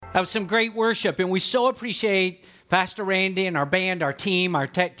That was some great worship, and we so appreciate Pastor Randy and our band, our team, our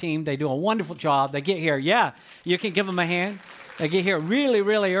tech team. They do a wonderful job. They get here. Yeah, you can give them a hand. They get here really,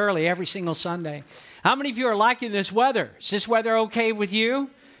 really early every single Sunday. How many of you are liking this weather? Is this weather okay with you?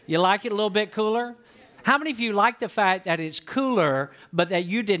 You like it a little bit cooler? How many of you like the fact that it's cooler, but that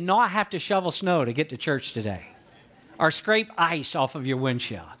you did not have to shovel snow to get to church today? Or scrape ice off of your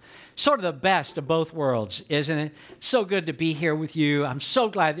windshield? Sort of the best of both worlds, isn't it? So good to be here with you. I'm so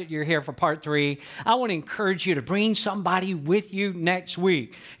glad that you're here for part 3. I want to encourage you to bring somebody with you next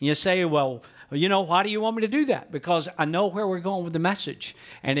week. And you say, well, you know, why do you want me to do that? Because I know where we're going with the message.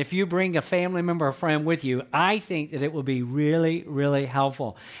 And if you bring a family member or friend with you, I think that it will be really, really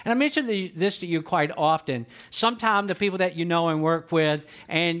helpful. And I mention this to you quite often. Sometimes the people that you know and work with,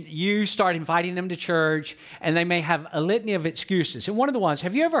 and you start inviting them to church, and they may have a litany of excuses. And one of the ones,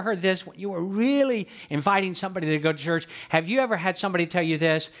 have you ever heard this when you were really inviting somebody to go to church? Have you ever had somebody tell you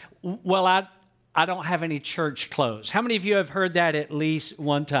this? Well, I don't have any church clothes. How many of you have heard that at least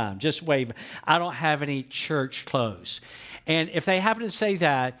one time? Just wave. I don't have any church clothes. And if they happen to say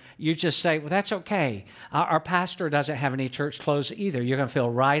that, you just say, well, that's okay. Our pastor doesn't have any church clothes either. You're going to feel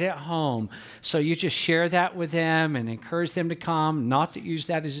right at home. So you just share that with them and encourage them to come, not to use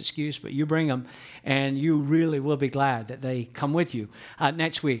that as an excuse, but you bring them, and you really will be glad that they come with you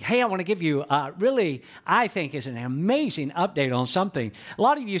next week. Hey, I want to give you really, I think, is an amazing update on something. A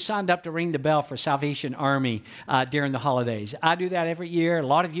lot of you signed up to ring the bell for Salvation Army during the holidays. I do that every year. A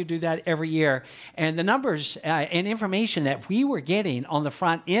lot of you do that every year. And the numbers and information that we were getting on the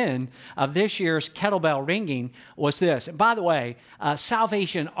front end of this year's kettlebell ringing was this. And by the way,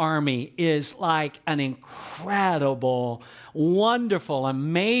 Salvation Army is like an incredible, wonderful,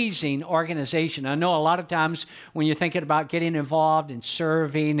 amazing organization. I know a lot of times when you're thinking about getting involved and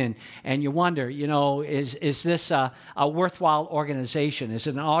serving and you wonder, you know, is this a worthwhile organization? Is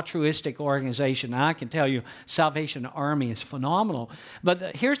it an altruistic organization? And I can tell you Salvation Army is phenomenal.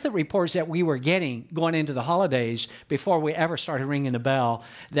 But here's the reports that we were getting going into the holidays before we ever started ringing the bell,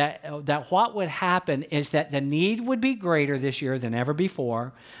 that what would happen is that the need would be greater this year than ever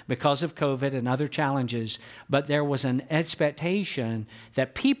before because of COVID and other challenges, but there was an expectation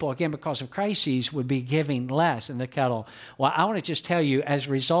that people, again, because of crises, would be giving less in the kettle. Well, I want to just tell you, as a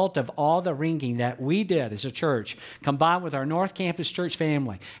result of all the ringing that we did as a church, combined with our North Campus church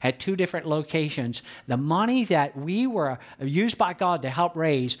family at 2 different locations, the money that we were used by God to help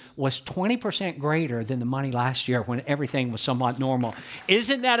raise was 20% greater than the money last year when everything was somewhat normal.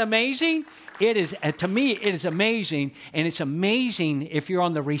 Isn't that amazing? It is, to me, it is amazing, and it's amazing if you're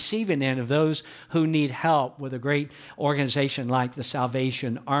on the receiving end of those who need help with a great organization like the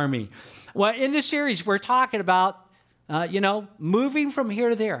Salvation Army. Well, in this series, we're talking about moving from here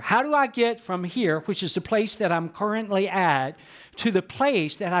to there. How do I get from here, which is the place that I'm currently at, to the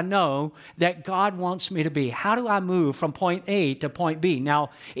place that I know that God wants me to be? How do I move from point A to point B? Now,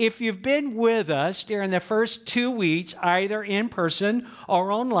 if you've been with us during the first 2 weeks, either in person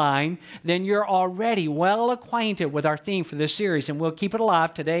or online, then you're already well acquainted with our theme for this series, and we'll keep it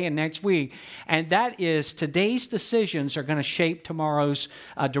alive today and next week. And that is, today's decisions are going to shape tomorrow's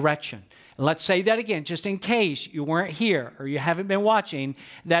direction. Let's say that again, just in case you weren't here or you haven't been watching,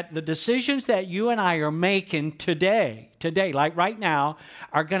 that the decisions that you and I are making today, like right now,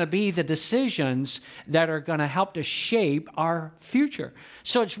 are going to be the decisions that are going to help to shape our future.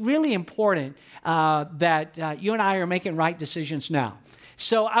 So it's really important that you and I are making right decisions now.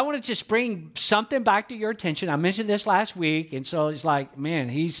 So I want to just bring something back to your attention. I mentioned this last week, and so it's like, man,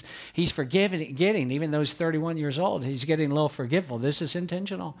 he's forgiving and getting, even though he's 31 years old, he's getting a little forgetful. This is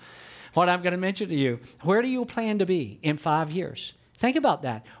intentional. What I'm going to mention to you, where do you plan to be in 5 years? Think about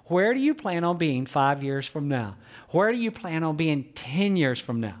that. Where do you plan on being 5 years from now? Where do you plan on being 10 years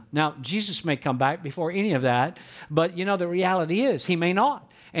from now? Now, Jesus may come back before any of that, but you know, the reality is he may not.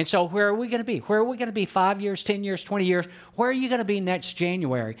 And so where are we going to be? Where are we going to be 5 years, 10 years, 20 years? Where are you going to be next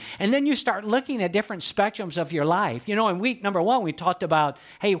January? And then you start looking at different spectrums of your life. You know, in week number 1, we talked about,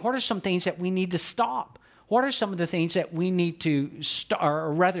 hey, what are some things that we need to stop? What are some of the things that we need to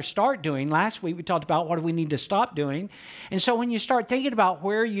start doing? Last week we talked about what do we need to stop doing. And so when you start thinking about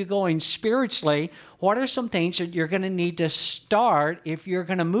where are you going spiritually, what are some things that you're going to need to start if you're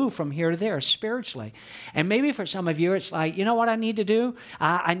going to move from here to there spiritually? And maybe for some of you, it's like, you know what I need to do?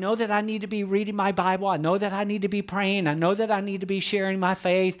 I know that I need to be reading my Bible. I know that I need to be praying. I know that I need to be sharing my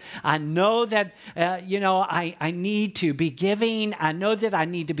faith. I know that, I need to be giving. I know that I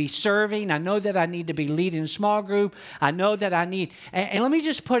need to be serving. I know that I need to be leading a small group. I know that I need, and let me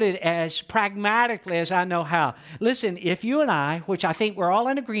just put it as pragmatically as I know how. Listen, if you and I, which I think we're all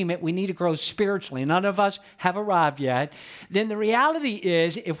in agreement, we need to grow spiritually. In none of us have arrived yet, then the reality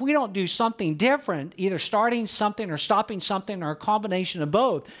is if we don't do something different, either starting something or stopping something or a combination of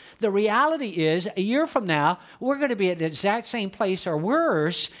both, the reality is a year from now, we're going to be at the exact same place or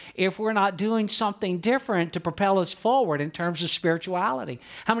worse if we're not doing something different to propel us forward in terms of spirituality.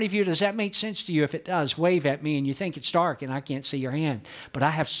 How many of you, does that make sense to you? If it does, wave at me and you think it's dark and I can't see your hand. But I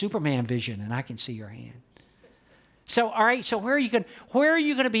have Superman vision and I can see your hand. So, all right, so where are you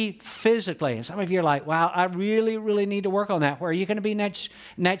going to be physically? And some of you are like, wow, I really, really need to work on that. Where are you going to be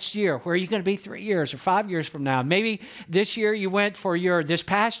next year? Where are you going to be 3 years or 5 years from now? Maybe this past year, you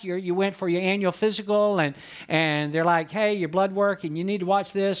went for your annual physical and they're like, hey, your blood work and you need to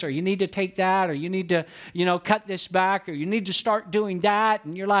watch this or you need to take that or you need to, cut this back or you need to start doing that.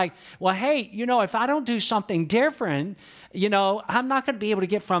 And you're like, well, hey, if I don't do something different, I'm not going to be able to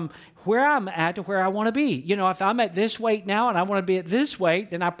get from where I'm at to where I want to be. If I'm at this weight now and I want to be at this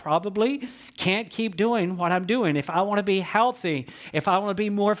weight, then I probably can't keep doing what I'm doing. If I want to be healthy, if I want to be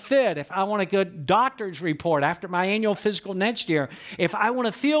more fit, if I want a good doctor's report after my annual physical next year, if I want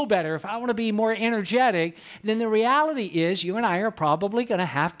to feel better, if I want to be more energetic, then the reality is you and I are probably going to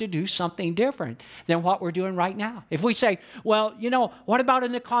have to do something different than what we're doing right now. If we say, well, what about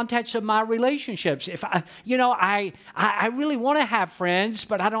in the context of my relationships? If I really want to have friends,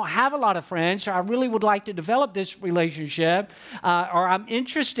 but I don't have a lot of friends, or I really would like to develop this relationship, or I'm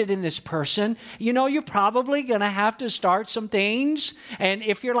interested in this person, you're probably going to have to start some things. And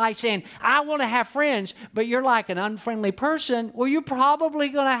if you're like saying, I want to have friends, but you're like an unfriendly person, well, you're probably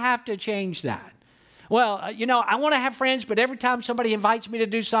going to have to change that. Well, I want to have friends, but every time somebody invites me to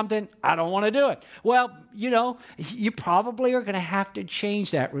do something, I don't want to do it. Well, you probably are going to have to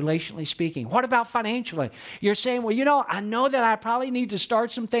change that, relationally speaking. What about financially? You're saying, well, I know that I probably need to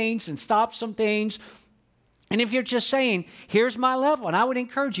start some things and stop some things. And if you're just saying, here's my level, and I would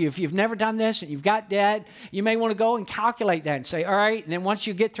encourage you, if you've never done this and you've got debt, you may want to go and calculate that and say, all right, and then once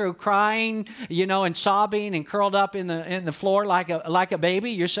you get through crying, and sobbing and curled up in the floor like a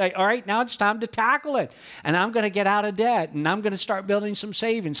baby, you say, all right, now it's time to tackle it. And I'm going to get out of debt, and I'm going to start building some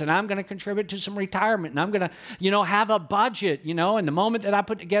savings, and I'm going to contribute to some retirement, and I'm going to, have a budget, and the moment that I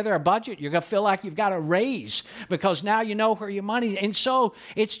put together a budget, you're going to feel like you've got a raise because now you know where your money is. And so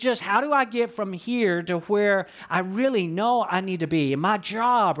it's just, how do I get from here to where I really know I need to be in my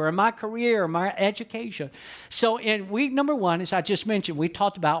job or in my career or my education? So in week number 1, as I just mentioned, we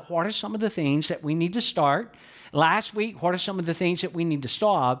talked about what are some of the things that we need to start. Last week, what are some of the things that we need to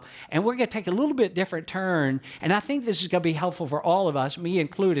stop? And we're going to take a little bit different turn. And I think this is going to be helpful for all of us, me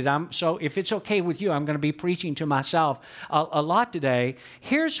included. So if it's okay with you, I'm going to be preaching to myself a lot today.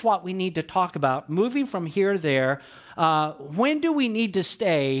 Here's what we need to talk about. Moving from here to there, when do we need to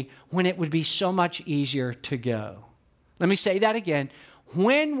stay when it would be so much easier to go? Let me say that again.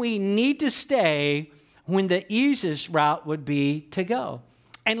 When we need to stay when the easiest route would be to go.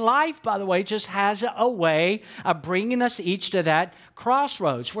 And life, by the way, just has a way of bringing us each to that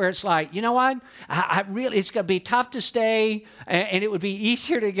crossroads where it's like, you know what? I really, it's going to be tough to stay and it would be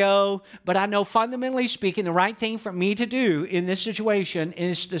easier to go. But I know fundamentally speaking, the right thing for me to do in this situation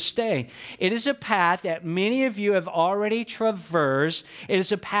is to stay. It is a path that many of you have already traversed. It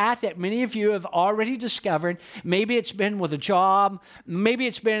is a path that many of you have already discovered. Maybe it's been with a job. Maybe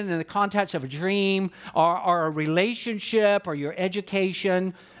it's been in the context of a dream or a relationship or your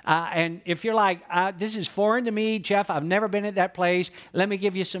education. And if you're like, this is foreign to me, Jeff, I've never been at that place, let me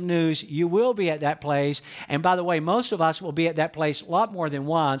give you some news. You will be at that place. And by the way, most of us will be at that place a lot more than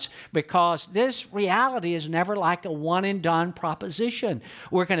once because this reality is never like a one and done proposition.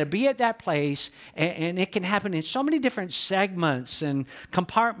 We're going to be at that place, and it can happen in so many different segments and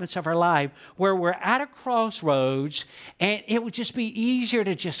compartments of our life where we're at a crossroads, and it would just be easier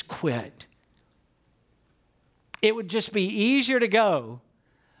to just quit. It would just be easier to go.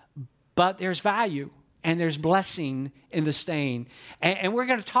 But there's value and there's blessing in the staying. And we're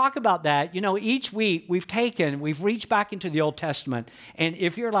going to talk about that. Each week we've reached back into the Old Testament. And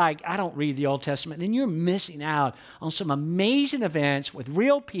if you're like, I don't read the Old Testament, then you're missing out on some amazing events with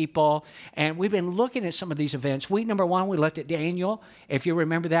real people. And we've been looking at some of these events. Week number 1, we looked at Daniel, if you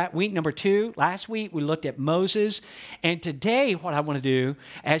remember that. Week number 2, last week, we looked at Moses. And today, what I want to do,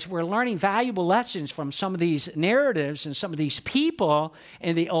 as we're learning valuable lessons from some of these narratives and some of these people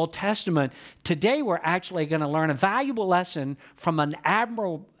in the Old Testament, today we're actually going to learn a valuable lesson from an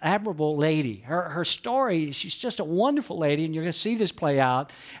admirable lady. Her story, she's just a wonderful lady, and you're going to see this play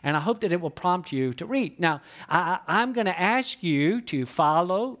out, and I hope that it will prompt you to read. Now, I'm going to ask you to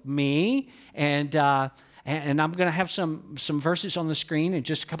follow me, and And I'm going to have some verses on the screen in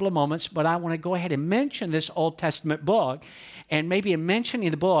just a couple of moments, but I want to go ahead and mention this Old Testament book. And maybe in mentioning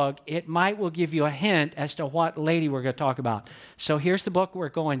the book, it will give you a hint as to what lady we're going to talk about. So here's the book we're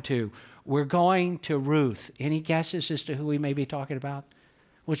going to. We're going to Ruth. Any guesses as to who we may be talking about?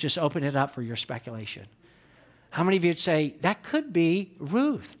 We'll just open it up for your speculation. How many of you would say, that could be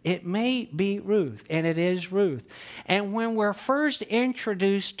Ruth? It may be Ruth, and it is Ruth. And when we're first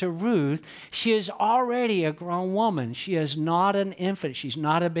introduced to Ruth, she is already a grown woman. She is not an infant. She's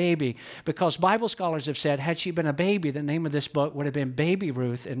not a baby. Because Bible scholars have said, had she been a baby, the name of this book would have been Baby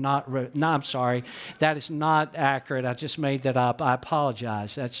Ruth and not Ruth. No, I'm sorry. That is not accurate. I just made that up. I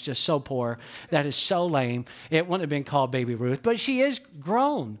apologize. That's just so poor. That is so lame. It wouldn't have been called Baby Ruth. But she is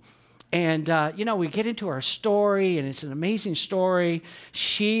grown. And, we get into her story, and it's an amazing story.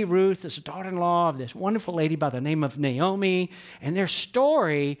 She, Ruth, is a daughter-in-law of this wonderful lady by the name of Naomi. And their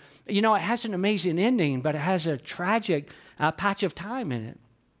story, it has an amazing ending, but it has a tragic patch of time in it.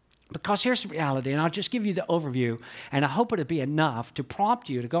 Because here's the reality, and I'll just give you the overview, and I hope it'll be enough to prompt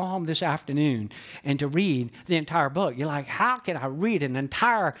you to go home this afternoon and to read the entire book. You're like, how can I read an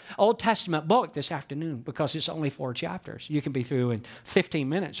entire Old Testament book this afternoon? Because it's only 4 chapters. You can be through in 15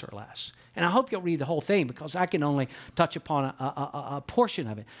 minutes or less. And I hope you'll read the whole thing because I can only touch upon a portion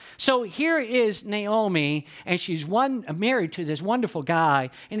of it. So here is Naomi, and she's married to this wonderful guy,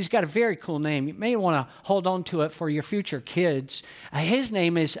 and he's got a very cool name. You may want to hold on to it for your future kids. His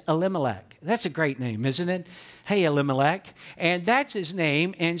name is Elimelech. That's a great name, isn't it? Hey, Elimelech. And that's his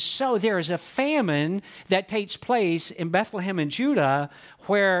name. And so there is a famine that takes place in Bethlehem in Judah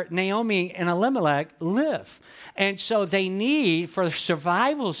where Naomi and Elimelech live. And so they need, for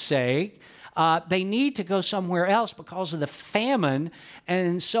survival's sake, they need to go somewhere else because of the famine.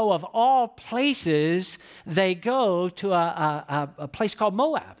 And so of all places, they go to a place called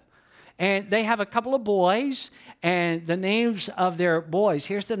Moab. And they have a couple of boys, and the names of their boys,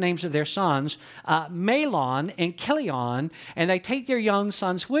 here's the names of their sons, Mahlon and Chilion, and they take their young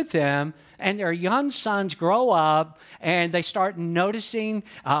sons with them, and their young sons grow up, and they start noticing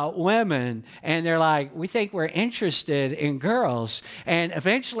women, and they're like, we think we're interested in girls, and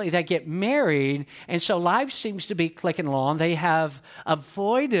eventually they get married, and so life seems to be clicking along. They have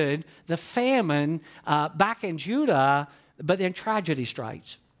avoided the famine back in Judah, but then tragedy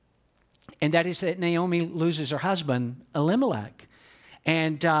strikes. And that is that Naomi loses her husband, Elimelech.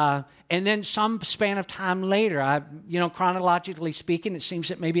 And then some span of time later, chronologically speaking, it seems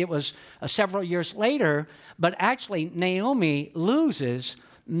that maybe it was several years later, but actually Naomi loses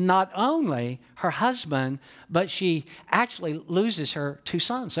not only her husband, but she actually loses her 2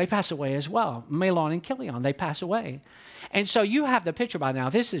 sons. They pass away as well. Mahlon and Chilion, they pass away. And so you have the picture by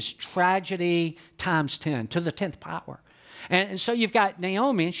now. This is tragedy times 10, to the 10th power. And so you've got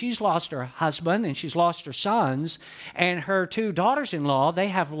Naomi, and she's lost her husband, and she's lost her sons, and her 2 daughters-in-law, they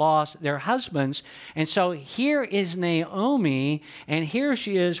have lost their husbands. And so here is Naomi, and here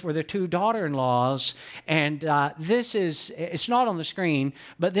she is with her 2 daughter-in-laws, and it's not on the screen,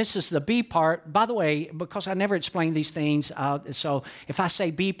 but this is the B part. By the way, because I never explain these things, so if I say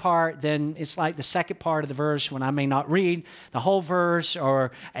B part, then it's like the second part of the verse when I may not read the whole verse,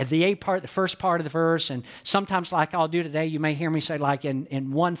 or the A part, the first part of the verse, and sometimes like I'll do today, you may hear me say like in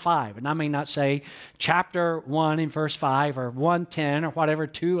 1:5, and I may not say chapter 1 in verse 5 or 1:10 or whatever,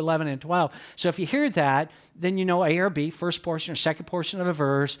 2:11 and 12. So if you hear that, then you know A or B, first portion or second portion of a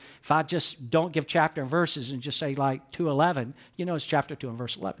verse. If I just don't give chapter and verses and just say like 2:11, it's chapter 2 and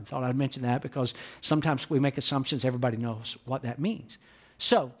verse 11. Thought I'd mention that because sometimes we make assumptions. Everybody knows what that means.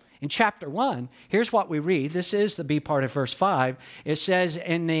 So in chapter 1, here's what we read. This is the B part of verse 5. It says,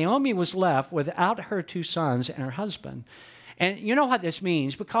 and Naomi was left without her 2 sons and her husband. And you know what this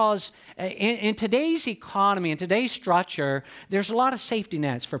means, because in today's economy, in today's structure, there's a lot of safety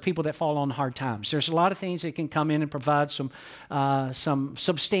nets for people that fall on hard times. There's a lot of things that can come in and provide some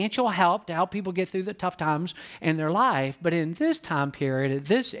substantial help to help people get through the tough times in their life. But in this time period, at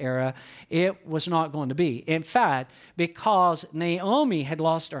this era, it was not going to be. In fact, because Naomi had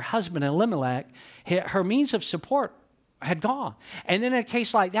lost her husband Elimelech, her means of support had gone. And then in a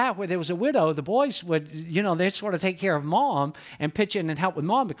case like that where there was a widow, the boys would, they'd sort of take care of mom and pitch in and help with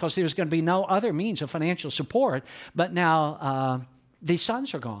mom because there was going to be no other means of financial support. But now these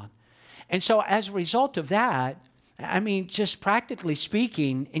sons are gone. And so as a result of that, just practically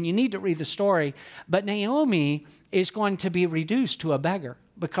speaking, and you need to read the story, but Naomi is going to be reduced to a beggar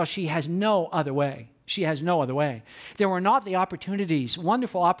because she has no other way. She has no other way. There were not the opportunities,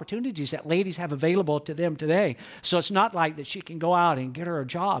 wonderful opportunities that ladies have available to them today. So it's not like that she can go out and get her a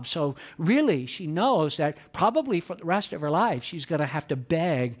job. So really, she knows that probably for the rest of her life, she's going to have to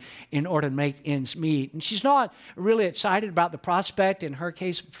beg in order to make ends meet. And she's not really excited about the prospect, in her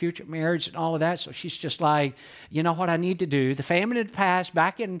case, future marriage and all of that. So she's just like, you know what I need to do? The famine had passed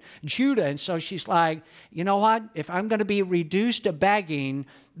back in Judah. And so she's like, you know what? If I'm going to be reduced to begging,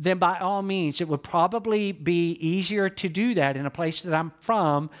 then by all means, it would probably be easier to do that in a place that I'm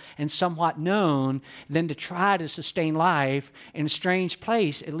from and somewhat known than to try to sustain life in a strange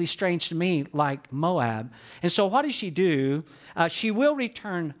place, at least strange to me, like Moab. And so what does she do? She will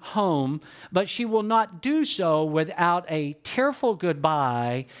return home, but she will not do so without a tearful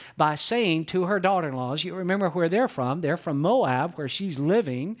goodbye by saying to her daughter-in-laws, you remember where they're from. They're from Moab, where she's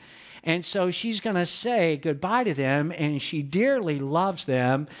living. And so she's going to say goodbye to them, and she dearly loves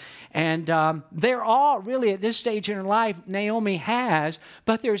them. And they're all really at this stage in her life, Naomi has,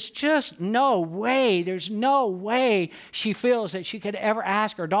 but there's just no way she feels that she could ever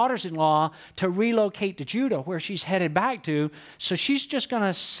ask her daughters-in-law to relocate to Judah, where she's headed back to. So she's just going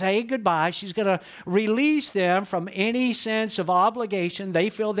to say goodbye. She's going to release them from any sense of obligation they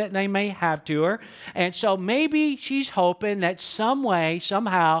feel that they may have to her. And so maybe she's hoping that some way,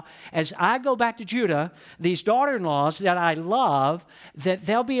 somehow, as I go back to Judah, these daughter-in-laws that I love, that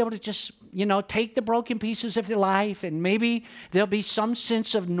they'll be able to just, take the broken pieces of their life, and maybe there'll be some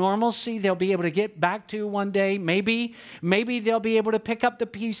sense of normalcy they'll be able to get back to one day. Maybe they'll be able to pick up the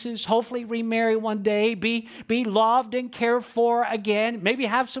pieces, hopefully remarry one day, be loved and cared for again, maybe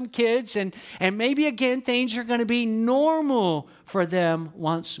have some kids, and maybe again things are going to be normal for them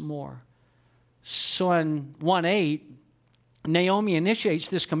once more. So in 1:8, Naomi initiates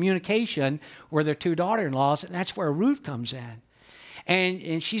this communication with her two daughter-in-laws, and that's where Ruth comes in.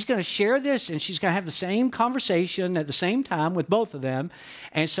 And she's going to share this, and she's going to have the same conversation at the same time with both of them.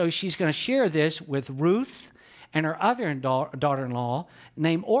 And so she's going to share this with Ruth and her other daughter-in-law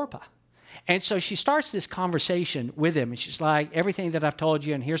named Orpah. And so she starts this conversation with him, and she's like, everything that I've told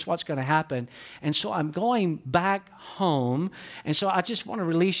you, and here's what's going to happen. And so I'm going back home, and so I just want to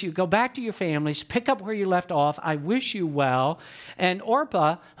release you. Go back to your families, pick up where you left off. I wish you well. And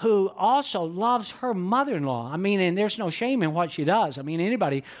Orpah, who also loves her mother-in-law, and there's no shame in what she does.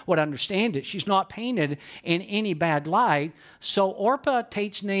 Anybody would understand it. She's not painted in any bad light. So Orpah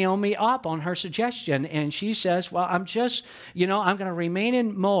takes Naomi up on her suggestion, and she says, well, I'm going to remain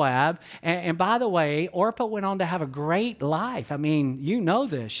in Moab. And by the way, Orpah went on to have a great life. You know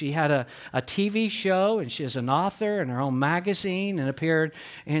this. She had a TV show, and she is an author in her own magazine and appeared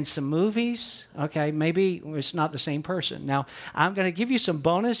in some movies. Okay, maybe it's not the same person. Now, I'm going to give you some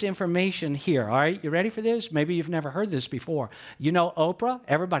bonus information here. All right, you ready for this? Maybe you've never heard this before. You know Oprah?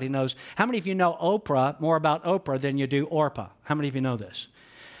 Everybody knows. How many of you know more about Oprah than you do Orpah? How many of you know this?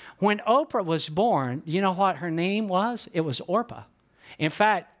 When Oprah was born, you know what her name was? It was Orpah. In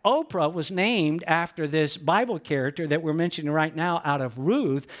fact, Oprah was named after this Bible character that we're mentioning right now out of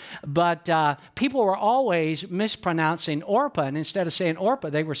Ruth, but people were always mispronouncing Orpah, and instead of saying Orpah,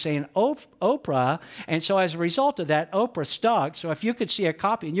 they were saying Oprah, and so as a result of that, Oprah stuck. So if you could see a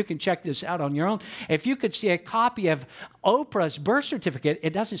copy, and you can check this out on your own, if you could see a copy of Oprah's birth certificate,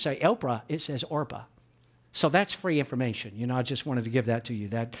 it doesn't say Oprah, it says Orpah. So that's free information. I just wanted to give that to you.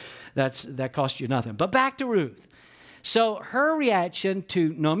 That cost you nothing. But back to Ruth. So her reaction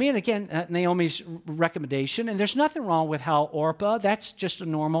to Naomi, and again, Naomi's recommendation, and there's nothing wrong with how Orpah, that's just a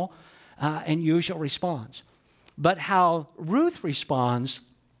normal and usual response. But how Ruth responds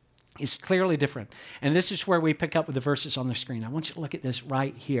is clearly different. And this is where we pick up with the verses on the screen. I want you to look at this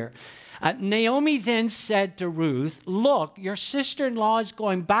right here. Naomi then said to Ruth, look, your sister-in-law is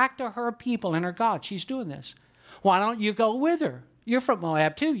going back to her people and her God. She's doing this. Why don't you go with her? You're from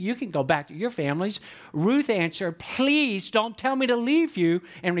Moab too. You can go back to your families. Ruth answered, please don't tell me to leave you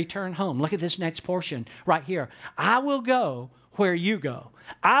and return home. Look at this next portion right here. I will go where you go.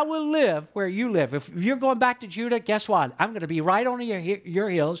 I will live where you live. If you're going back to Judah, guess what? I'm going to be right on your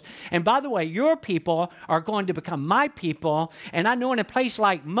heels. And by the way, your people are going to become my people. And I know in a place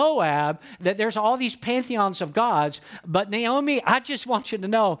like Moab that there's all these pantheons of gods. But Naomi, I just want you to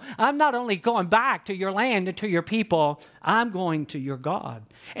know, I'm not only going back to your land and to your people, I'm going to your God.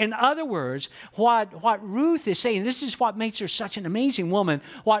 In other words, what Ruth is saying, this is what makes her such an amazing woman.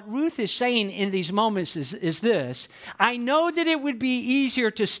 What Ruth is saying in these moments is this. I know that it would be easier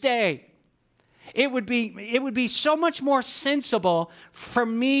to stay. It would be so much more sensible for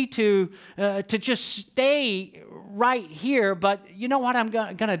me to just stay right here. But you know what I'm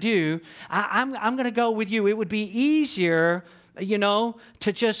going to do? I'm going to go with you. It would be easier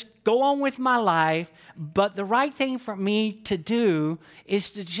to just go on with my life. But the right thing for me to do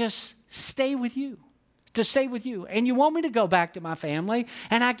is to just stay with you. To stay with you. And you want me to go back to my family,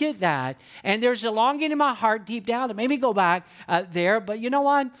 and I get that. And there's a longing in my heart deep down to maybe go back there. But you know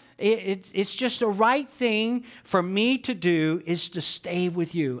what? It's just the right thing for me to do is to stay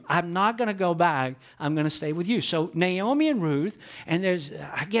with you. I'm not going to go back. I'm going to stay with you. So Naomi and Ruth, and this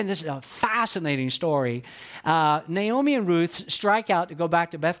is a fascinating story. Naomi and Ruth strike out to go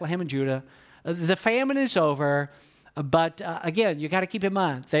back to Bethlehem and Judah. The famine is over. But again, you got to keep in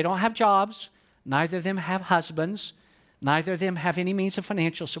mind, they don't have jobs. Neither of them have husbands. Neither of them have any means of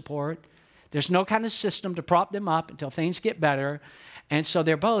financial support. There's no kind of system to prop them up until things get better. And so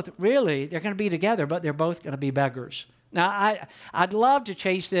they're going to be together, but they're both going to be beggars. Now, I'd love to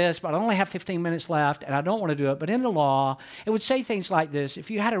chase this, but I only have 15 minutes left, and I don't want to do it. But in the law, it would say things like this. If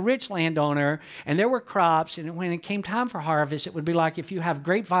you had a rich landowner, and there were crops, and when it came time for harvest, it would be like if you have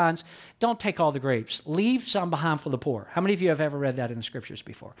grapevines, don't take all the grapes. Leave some behind for the poor. How many of you have ever read that in the scriptures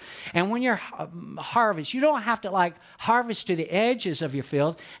before? And when you're harvest, you don't have to harvest to the edges of your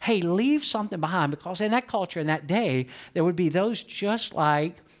field. Hey, leave something behind, because in that culture, in that day, there would be those just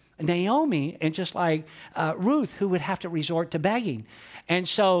like Naomi and just like Ruth, who would have to resort to begging. And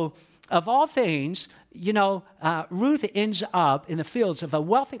so, of all things, Ruth ends up in the fields of a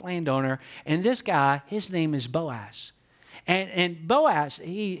wealthy landowner, and this guy, his name is Boaz. And Boaz,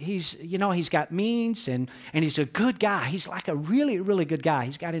 he's got means, and he's a good guy. He's like a really, really good guy.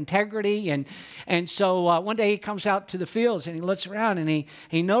 He's got integrity. And so one day he comes out to the fields, and he looks around, and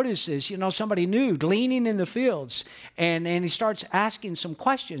he notices, somebody new gleaning in the fields. And he starts asking some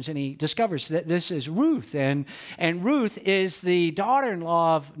questions, and he discovers that this is Ruth. And Ruth is the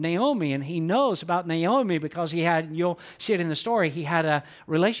daughter-in-law of Naomi, and he knows about Naomi because you'll see it in the story, he had a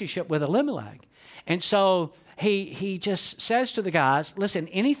relationship with Elimelech. And so he just says to the guys, listen,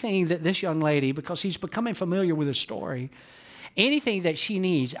 anything that this young lady, because he's becoming familiar with her story, anything that she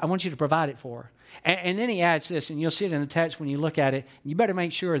needs, I want you to provide it for her. And then he adds this, and you'll see it in the text when you look at it. You better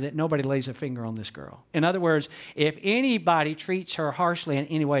make sure that nobody lays a finger on this girl. In other words, if anybody treats her harshly in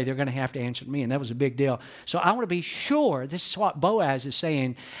any way, they're going to have to answer to me, and that was a big deal. So I want to be sure, this is what Boaz is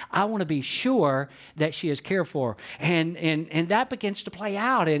saying, I want to be sure that she is cared for. And that begins to play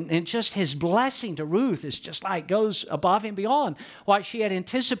out, and just his blessing to Ruth is just like goes above and beyond what she had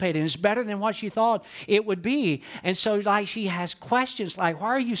anticipated, and it's better than what she thought it would be. And so she has questions like, why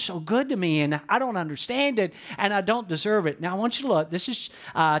are you so good to me? And I don't understand it, and I don't deserve it. Now, I want you to look. This is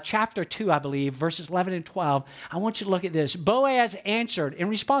chapter 2, I believe, verses 11 and 12. I want you to look at this. Boaz answered in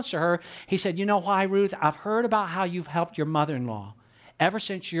response to her. He said, you know why, Ruth? I've heard about how you've helped your mother-in-law ever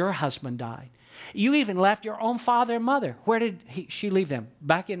since your husband died. You even left your own father and mother. Where did she leave them?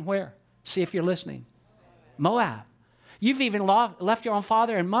 Back in where? See if you're listening. Moab. You've even left your own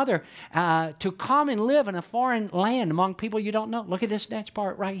father and mother to come and live in a foreign land among people you don't know. Look at this next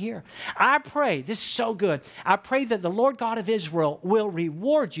part right here. I pray, this is so good. I pray that the Lord God of Israel will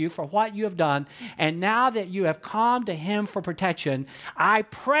reward you for what you have done. And now that you have come to him for protection, I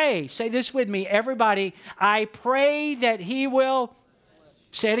pray, say this with me, everybody, I pray that he will,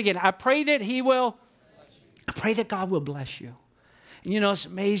 say it again, I pray that he will, I pray that God will bless you. It's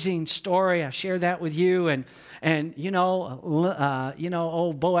an amazing story. I share that with you. And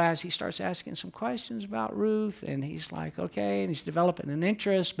old Boaz, he starts asking some questions about Ruth, and he's like, okay, and he's developing an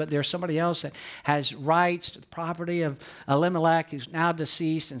interest, but there's somebody else that has rights to the property of Elimelech who's now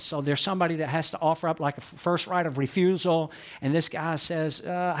deceased, and so there's somebody that has to offer up like a first right of refusal, and this guy says,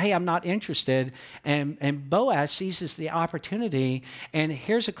 hey, I'm not interested, and Boaz seizes the opportunity, and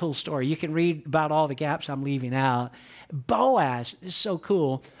here's a cool story. You can read about all the gaps I'm leaving out. Boaz, this is so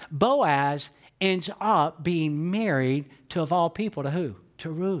cool, Boaz ends up being married to, of all people, to who? To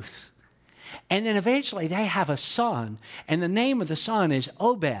Ruth. And then eventually they have a son, and the name of the son is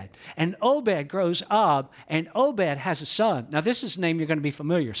Obed. And Obed grows up, and Obed has a son. Now, this is a name you're going to be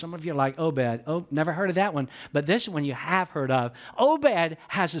familiar. Some of you are like, Obed. Oh, never heard of that one. But this one you have heard of. Obed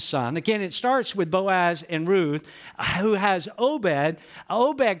has a son. Again, it starts with Boaz and Ruth, who has Obed.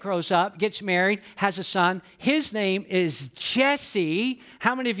 Obed grows up, gets married, has a son. His name is Jesse.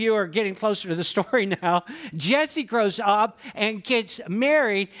 How many of you are getting closer to the story now? Jesse grows up and gets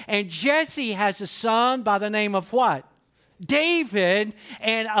married, and Jesse has a son by the name of what? David.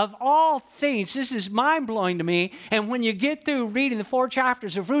 And of all things, this is mind-blowing to me. And when you get through reading the 4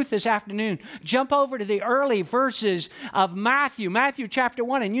 chapters of Ruth this afternoon, jump over to the early verses of Matthew chapter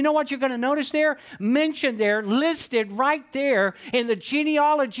 1. And you know what you're going to notice there? Mentioned there, listed right there in the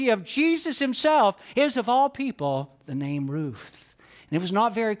genealogy of Jesus himself is, of all people, the name Ruth. And it was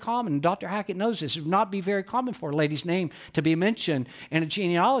not very common. Dr. Hackett knows this. It would not be very common for a lady's name to be mentioned in a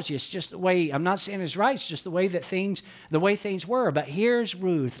genealogy. It's just the way, I'm not saying it's right, it's just the way things were. But here's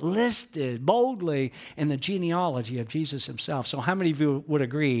Ruth listed boldly in the genealogy of Jesus himself. So how many of you would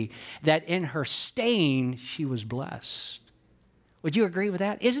agree that in her staying, she was blessed? Would you agree with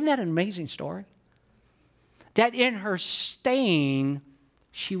that? Isn't that an amazing story? That in her staying,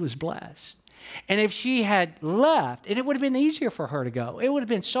 she was blessed. And if she had left, and it would have been easier for her to go. It would have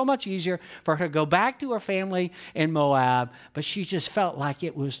been so much easier for her to go back to her family in Moab, but she just felt like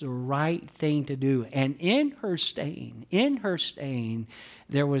it was the right thing to do. And in her staying,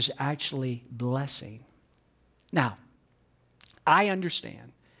 there was actually blessing. Now, I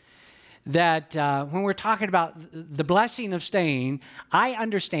understand that when we're talking about the blessing of staying, I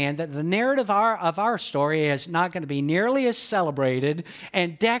understand that the narrative of our story is not going to be nearly as celebrated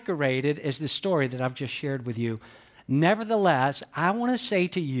and decorated as the story that I've just shared with you. Nevertheless, I want to say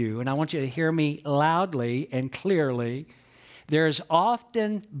to you, and I want you to hear me loudly and clearly, there's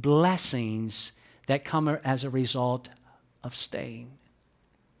often blessings that come as a result of staying.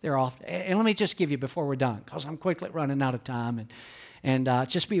 They're often, and let me just give you before we're done, because I'm quickly running out of time, and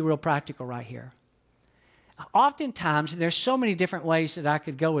just be real practical right here. Oftentimes, there's so many different ways that I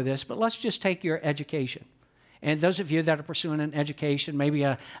could go with this, but let's just take your education. And those of you that are pursuing an education, maybe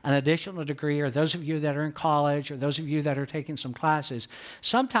an additional degree, or those of you that are in college, or those of you that are taking some classes,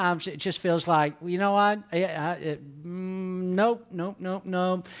 sometimes it just feels like, well, you know what? Nope.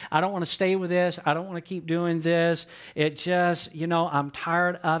 I don't want to stay with this. I don't want to keep doing this. It just, I'm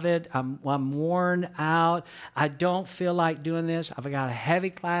tired of it. I'm worn out. I don't feel like doing this. I've got a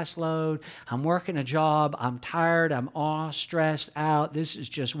heavy class load. I'm working a job. I'm tired. I'm all stressed out. This is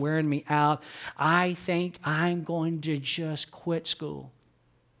just wearing me out. I think I'm going to just quit school.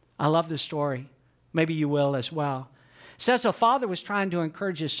 I love this story. Maybe you will as well. It says a father was trying to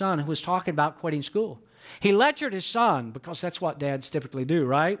encourage his son who was talking about quitting school. He lectured his son, because that's what dads typically do,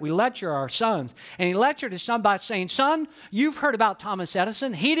 right? We lecture our sons. And he lectured his son by saying, son, you've heard about Thomas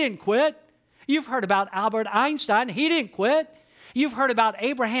Edison. He didn't quit. You've heard about Albert Einstein. He didn't quit. You've heard about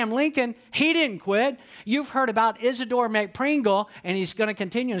Abraham Lincoln. He didn't quit. You've heard about Isidore McPringle. And he's going to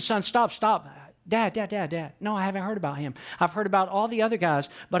continue. And son, stop. Dad. No, I haven't heard about him. I've heard about all the other guys,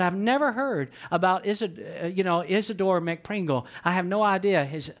 but I've never heard about Isidore McPringle. I have no idea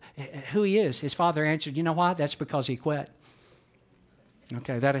who he is. His father answered, you know why? That's because he quit.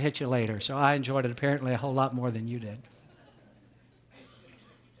 Okay, that'll hit you later. So I enjoyed it apparently a whole lot more than you did.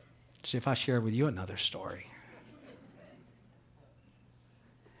 See if I share with you another story.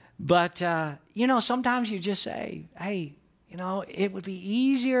 But, sometimes you just say, hey, it would be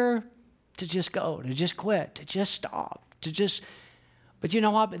easier to just go, to just quit, to just stop, but you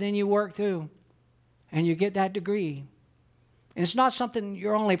know what? But then you work through and you get that degree. And it's not something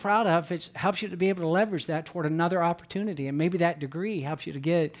you're only proud of. It helps you to be able to leverage that toward another opportunity. And maybe that degree helps you to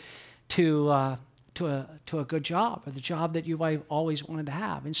get to a good job, or the job that you've always wanted to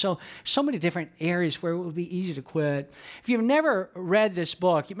have. And so many different areas where it would be easy to quit. If you've never read this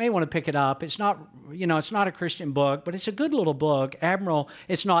book, you may want to pick it up. It's not a Christian book, but it's a good little book.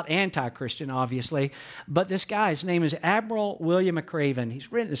 It's not anti-Christian, obviously, but this guy, his name is Admiral William McRaven.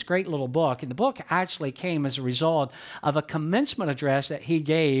 He's written this great little book, and the book actually came as a result of a commencement address that he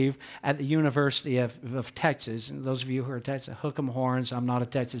gave at the University of Texas. And those of you who are Texas, hook 'em horns. I'm not a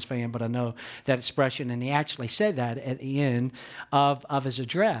Texas fan, but I know that expression, and he actually said that at the end of his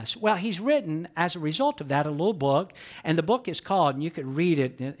address. Well, he's written, as a result of that, a little book, and the book is called, and you could read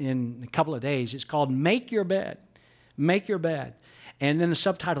it in a couple of days, it's called Make Your Bed. Make Your Bed. And then the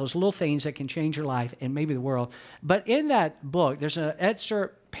subtitle is Little Things That Can Change Your Life and Maybe the World. But in that book, there's an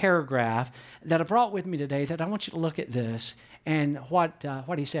excerpt paragraph that I brought with me today that I want you to look at this. And what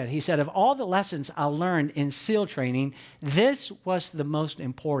he said. He said, of all the lessons I learned in SEAL training, this was the most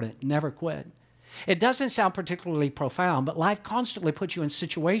important. Never quit. It doesn't sound particularly profound, but life constantly puts you in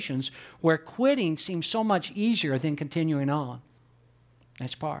situations where quitting seems so much easier than continuing on.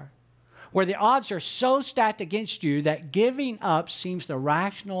 That's part. Where the odds are so stacked against you that giving up seems the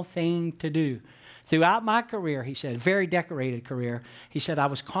rational thing to do. Throughout my career, he said, very decorated career, he said, I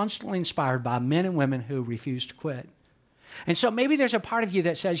was constantly inspired by men and women who refused to quit. And so maybe there's a part of you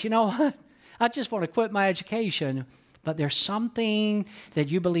that says, you know what, I just want to quit my education. But there's something that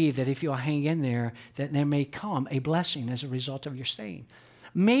you believe that if you'll hang in there, that there may come a blessing as a result of your staying.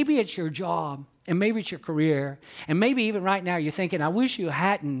 Maybe it's your job, and maybe it's your career, and maybe even right now you're thinking, I wish you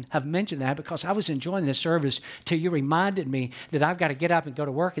hadn't have mentioned that, because I was enjoying this service till you reminded me that I've got to get up and go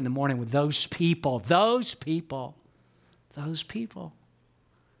to work in the morning with those people. How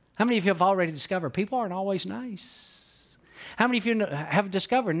many of you have already discovered people aren't always nice? How many of you have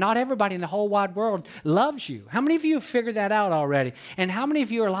discovered not everybody in the whole wide world loves you? How many of you have figured that out already? And how many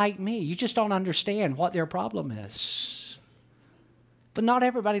of you are like me? You just don't understand what their problem is. But not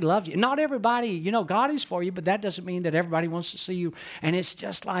everybody loves you. Not everybody, God is for you, but that doesn't mean that everybody wants to see you. And it's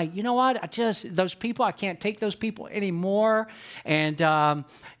just like, you know what? Those people, I can't take those people anymore. And,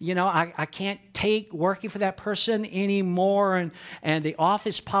 I can't take working for that person anymore. And the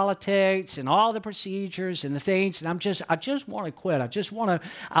office politics and all the procedures and the things. And I just want to quit.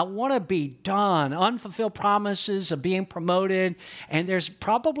 I want to be done. Unfulfilled promises of being promoted. And there's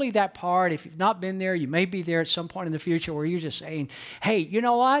probably that part, if you've not been there, you may be there at some point in the future where you're just saying, hey, you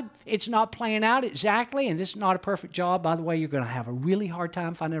know what? It's not playing out exactly, and this is not a perfect job. By the way, you're going to have a really hard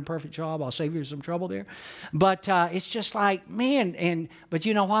time finding a perfect job. I'll save you some trouble there. But it's just like, man, but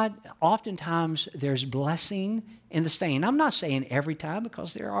you know what? Oftentimes there's blessing in the staying. I'm not saying every time,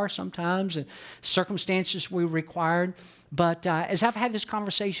 because there are some times and circumstances we required. But as I've had this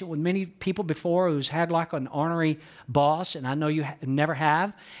conversation with many people before who's had like an ornery boss, and I know you never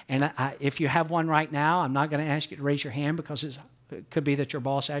have, and if you have one right now, I'm not going to ask you to raise your hand, because it could be that your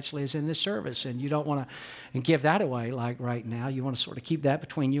boss actually is in this service, and you don't want to give that away like right now. You want to sort of keep that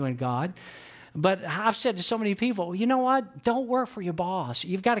between you and God. But I've said to so many people, you know what? Don't work for your boss.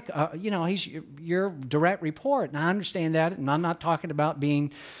 You've got to, he's your direct report. And I understand that, and I'm not talking about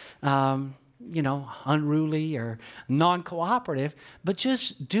being, unruly or non-cooperative, but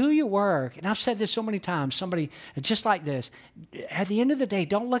just do your work. And I've said this so many times, somebody, just like this, at the end of the day,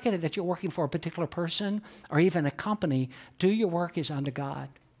 don't look at it that you're working for a particular person or even a company. Do your work as unto God.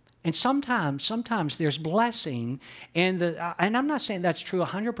 And sometimes there's blessing and I'm not saying that's true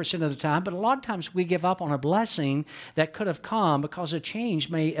 100% of the time, but a lot of times we give up on a blessing that could have come because a change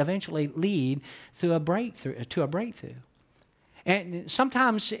may eventually lead to a breakthrough. And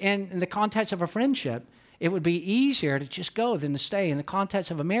sometimes in the context of a friendship, it would be easier to just go than to stay. In the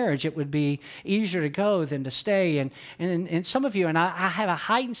context of a marriage, it would be easier to go than to stay. And some of you, and I have a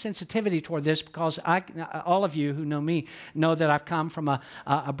heightened sensitivity toward this, because all of you who know me know that I've come from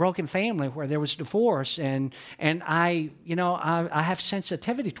a broken family where there was divorce, and I have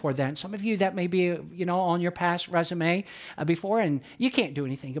sensitivity toward that. And some of you, that may be on your past resume before, and you can't do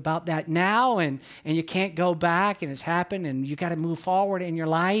anything about that now, and you can't go back, and it's happened, and you got to move forward in your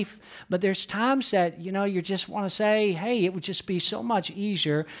life. But there's times that you just want to say, hey, it would just be so much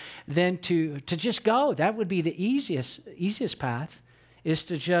easier than to just go. That would be the easiest path, is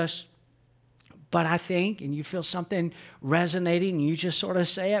to just, but I think, and you feel something resonating, and you just sort of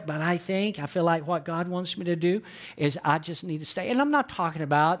say it, but I feel like what God wants me to do is I just need to stay. And I'm not talking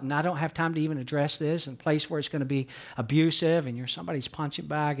about, and I don't have time to even address this, in a place where it's going to be abusive and you're somebody's punching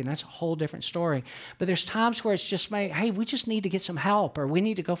bag, and that's a whole different story. But there's times where it's just, hey, we just need to get some help, or we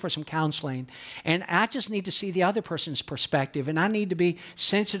need to go for some counseling. And I just need to see the other person's perspective, and I need to be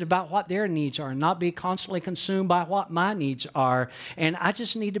sensitive about what their needs are and not be constantly consumed by what my needs are. And I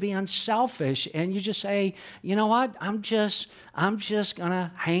just need to be unselfish. And you just say, you know what, I'm just going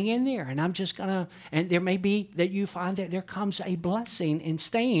to hang in there, and I'm just going to, and there may be that you find that there comes a blessing in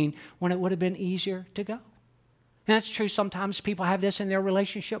staying when it would have been easier to go. And that's true. Sometimes people have this in their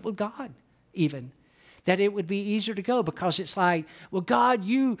relationship with God, even. That it would be easier to go, because it's like, well, God,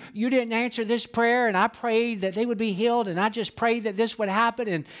 you didn't answer this prayer, and I prayed that they would be healed, and I just prayed that this would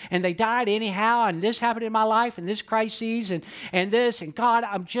happen, and they died anyhow, and this happened in my life, and this crisis, and this, and God,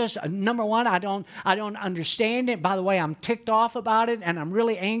 I'm just, number one, I don't understand it. By the way, I'm ticked off about it, and I'm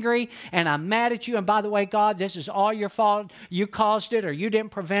really angry, and I'm mad at you, and by the way, God, this is all your fault. You caused it, or you didn't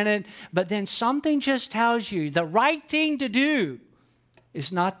prevent it. But then something just tells you the right thing to do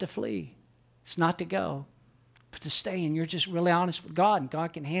is not to flee. It's not to go, but to stay, and you're just really honest with God, and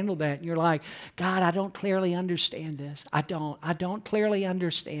God can handle that. And you're like, God, I don't clearly understand this. I don't clearly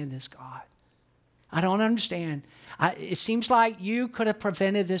understand this, God. I don't understand. It seems like you could have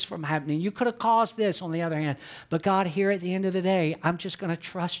prevented this from happening. You could have caused this, on the other hand. But God, here at the end of the day, I'm just going to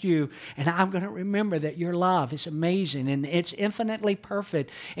trust you, and I'm going to remember that your love is amazing, and it's infinitely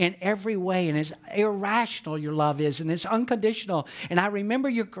perfect in every way, and it's irrational, your love is, and it's unconditional. And I remember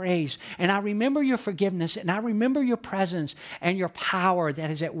your grace, and I remember your forgiveness, and I remember your presence and your power that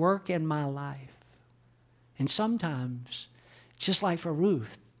is at work in my life. And sometimes, just like for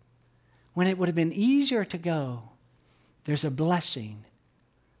Ruth, when it would have been easier to go, there's a blessing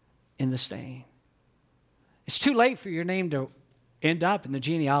in the staying. It's too late for your name to end up in the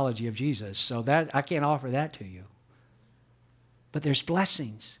genealogy of Jesus, so that I can't offer that to you. But there's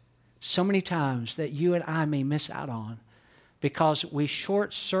blessings so many times that you and I may miss out on, because we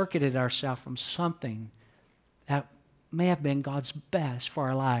short-circuited ourselves from something that may have been God's best for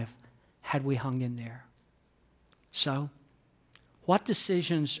our life had we hung in there. So What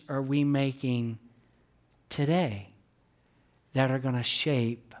decisions are we making today that are going to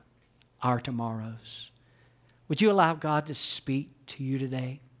shape our tomorrows? Would you allow God to speak to you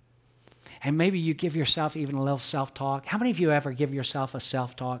today? And maybe you give yourself even a little self-talk. How many of you ever give yourself a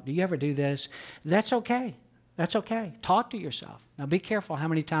self-talk? Do you ever do this? That's okay. That's okay. Talk to yourself. Now be careful how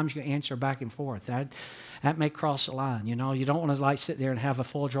many times you answer back and forth. That may cross the line. You know, you don't want to like sit there and have a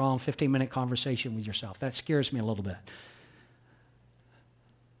full-drawn 15-minute conversation with yourself. That scares me a little bit.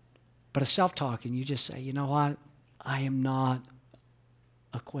 But a self-talk, and you just say, you know what? I am not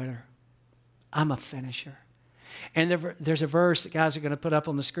a quitter. I'm a finisher. And there's a verse that guys are going to put up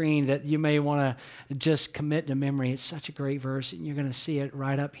on the screen that you may want to just commit to memory. It's such a great verse, and you're going to see it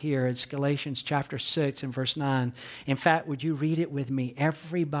right up here. It's Galatians chapter 6 and verse 9. In fact, would you read it with me?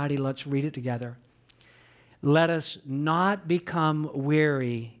 Everybody, let's read it together. Let us not become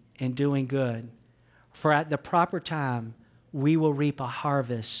weary in doing good, for at the proper time we will reap a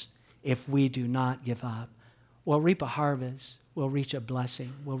harvest if we do not give up. We'll reap a harvest. We'll reach a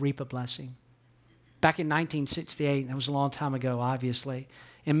blessing. We'll reap a blessing. Back in 1968, that was a long time ago, obviously,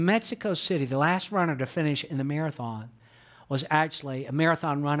 in Mexico City, the last runner to finish in the marathon was actually a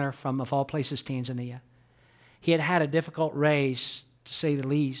marathon runner from, of all places, Tanzania. He had had a difficult race, to say the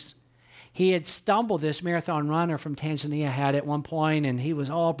least. He had stumbled, this marathon runner from Tanzania had at one point, and he was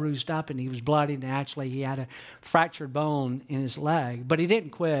all bruised up and he was bloody, and actually he had a fractured bone in his leg. But he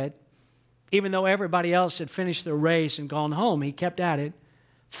didn't quit. Even though everybody else had finished the race and gone home, he kept at it.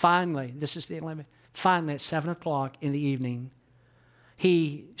 Finally, this is the limit. Finally, at 7 o'clock in the evening,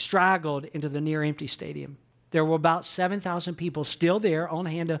 he straggled into the near empty stadium. There were about 7,000 people still there on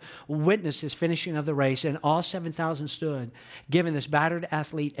hand to witness his finishing of the race, and all 7,000 stood, giving this battered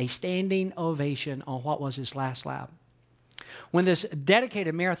athlete a standing ovation on what was his last lap. When this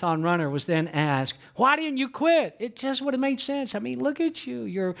dedicated marathon runner was then asked, why didn't you quit? It just would have made sense. I mean, look at you.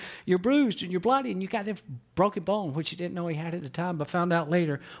 You're bruised and you're bloody and you got this broken bone, which you didn't know he had at the time, but found out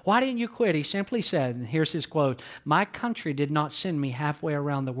later. Why didn't you quit? He simply said, and here's his quote, my country did not send me halfway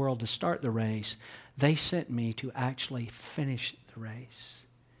around the world to start the race. They sent me to actually finish the race.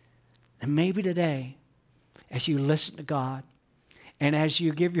 And maybe today, as you listen to God, and as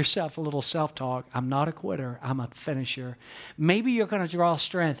you give yourself a little self-talk, I'm not a quitter, I'm a finisher. Maybe you're going to draw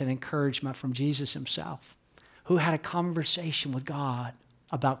strength and encouragement from Jesus himself, who had a conversation with God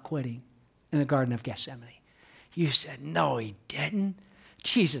about quitting in the Garden of Gethsemane. You said, no, he didn't.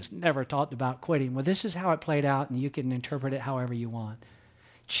 Jesus never talked about quitting. Well, this is how it played out, and you can interpret it however you want.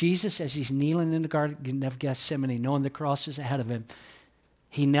 Jesus, as he's kneeling in the Garden of Gethsemane, knowing the cross is ahead of him,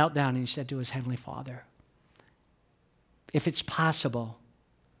 he knelt down and he said to his heavenly Father, if it's possible,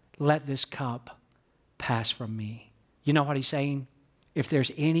 let this cup pass from me. You know what he's saying? If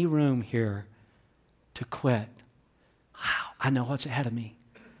there's any room here to quit, wow, I know what's ahead of me.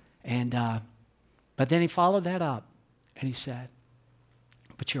 And but then he followed that up and he said,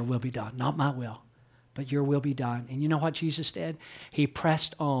 but your will be done. Not my will, but your will be done. And you know what Jesus did? He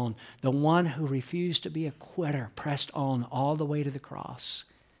pressed on. The one who refused to be a quitter pressed on all the way to the cross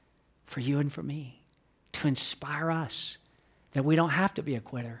for you and for me, to inspire us that we don't have to be a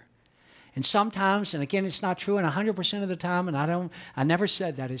quitter. And sometimes, and again, it's not true in 100% of the time, and I never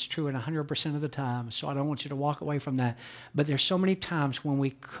said that it's true in 100% of the time, so I don't want you to walk away from that. But there's so many times when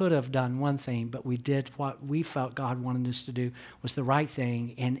we could have done one thing, but we did what we felt God wanted us to do was the right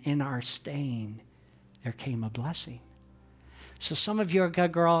thing, and in our staying, there came a blessing. So some of you are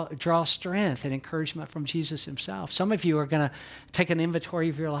going to draw strength and encouragement from Jesus himself. Some of you are going to take an inventory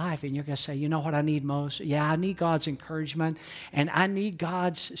of your life and you're going to say, you know what I need most? Yeah, I need God's encouragement and I need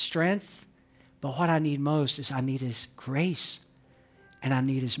God's strength. But what I need most is I need his grace and I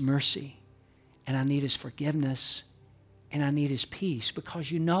need his mercy and I need his forgiveness and I need his peace, because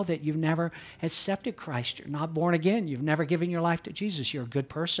you know that you've never accepted Christ. You're not born again. You've never given your life to Jesus. You're a good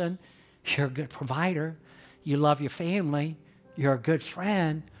person. You're a good provider. You love your family. You're a good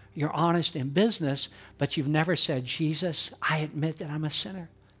friend, you're honest in business, but you've never said, Jesus, I admit that I'm a sinner.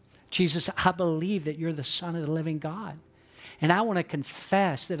 Jesus, I believe that you're the Son of the living God. And I want to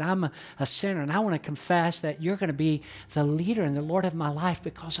confess that I'm a sinner, and I want to confess that you're going to be the leader and the Lord of my life,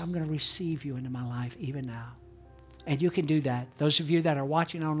 because I'm going to receive you into my life even now. And you can do that. Those of you that are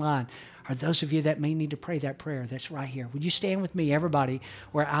watching online, or those of you that may need to pray that prayer, that's right here. Would you stand with me, everybody?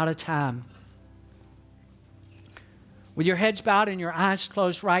 We're out of time. With your heads bowed and your eyes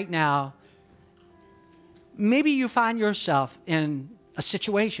closed right now, maybe you find yourself in a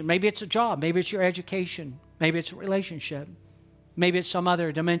situation. Maybe it's a job. Maybe it's your education. Maybe it's a relationship. Maybe it's some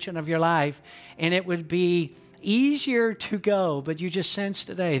other dimension of your life. And it would be easier to go, but you just sense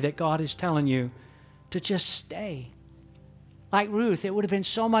today that God is telling you to just stay. Like Ruth, it would have been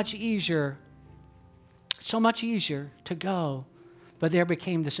so much easier to go. But there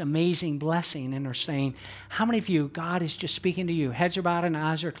became this amazing blessing in her saying, how many of you, God is just speaking to you, heads are bowed and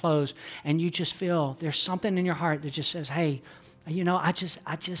eyes are closed, and you just feel there's something in your heart that just says, hey, I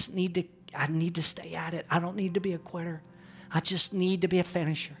need to stay at it. I don't need to be a quitter. I just need to be a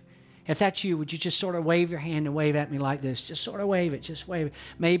finisher. If that's you, would you just sort of wave your hand and wave at me like this? Just sort of wave it. Just wave it.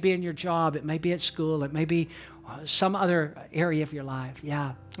 Maybe in your job. It may be at school. It may be some other area of your life.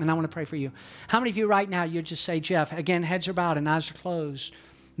 Yeah. And I want to pray for you. How many of you right now, you'd just say, Jeff, again, heads are bowed and eyes are closed.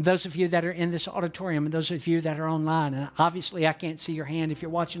 Those of you that are in this auditorium and those of you that are online, and obviously I can't see your hand if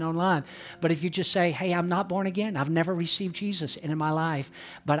you're watching online, but if you just say, hey, I'm not born again. I've never received Jesus into my life,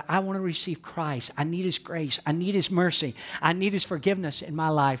 but I want to receive Christ. I need his grace. I need his mercy. I need his forgiveness in my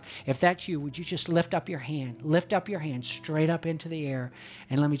life. If that's you, would you just lift up your hand? Lift up your hand straight up into the air,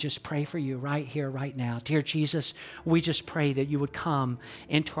 and let me just pray for you right here, right now. Dear Jesus, we just pray that you would come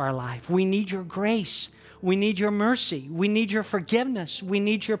into our life. We need your grace. We need your mercy. We need your forgiveness. We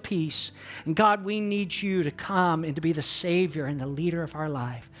need your peace. And God, we need you to come and to be the Savior and the leader of our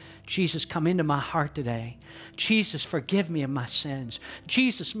life. Jesus, come into my heart today. Jesus, forgive me of my sins.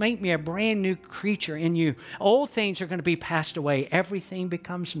 Jesus, make me a brand new creature in you. Old things are going to be passed away. Everything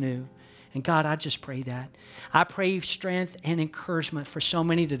becomes new. And God, I just pray that. I pray strength and encouragement for so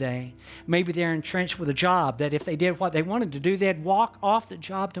many today. Maybe they're entrenched with a job that if they did what they wanted to do, they'd walk off the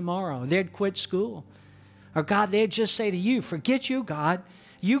job tomorrow. They'd quit school. Or God, they'd just say to you, forget you, God.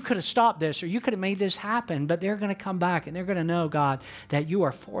 You could have stopped this or you could have made this happen, but they're going to come back and they're going to know, God, that you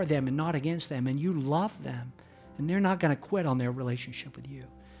are for them and not against them and you love them and they're not going to quit on their relationship with you.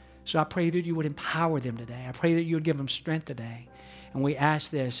 So I pray that you would empower them today. I pray that you would give them strength today. And we ask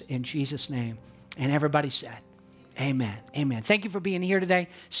this in Jesus' name. And everybody said, amen. Amen. Thank you for being here today.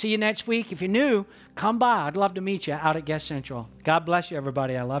 See you next week. If you're new, come by. I'd love to meet you out at Guest Central. God bless you,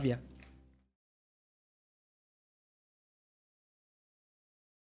 everybody. I love you.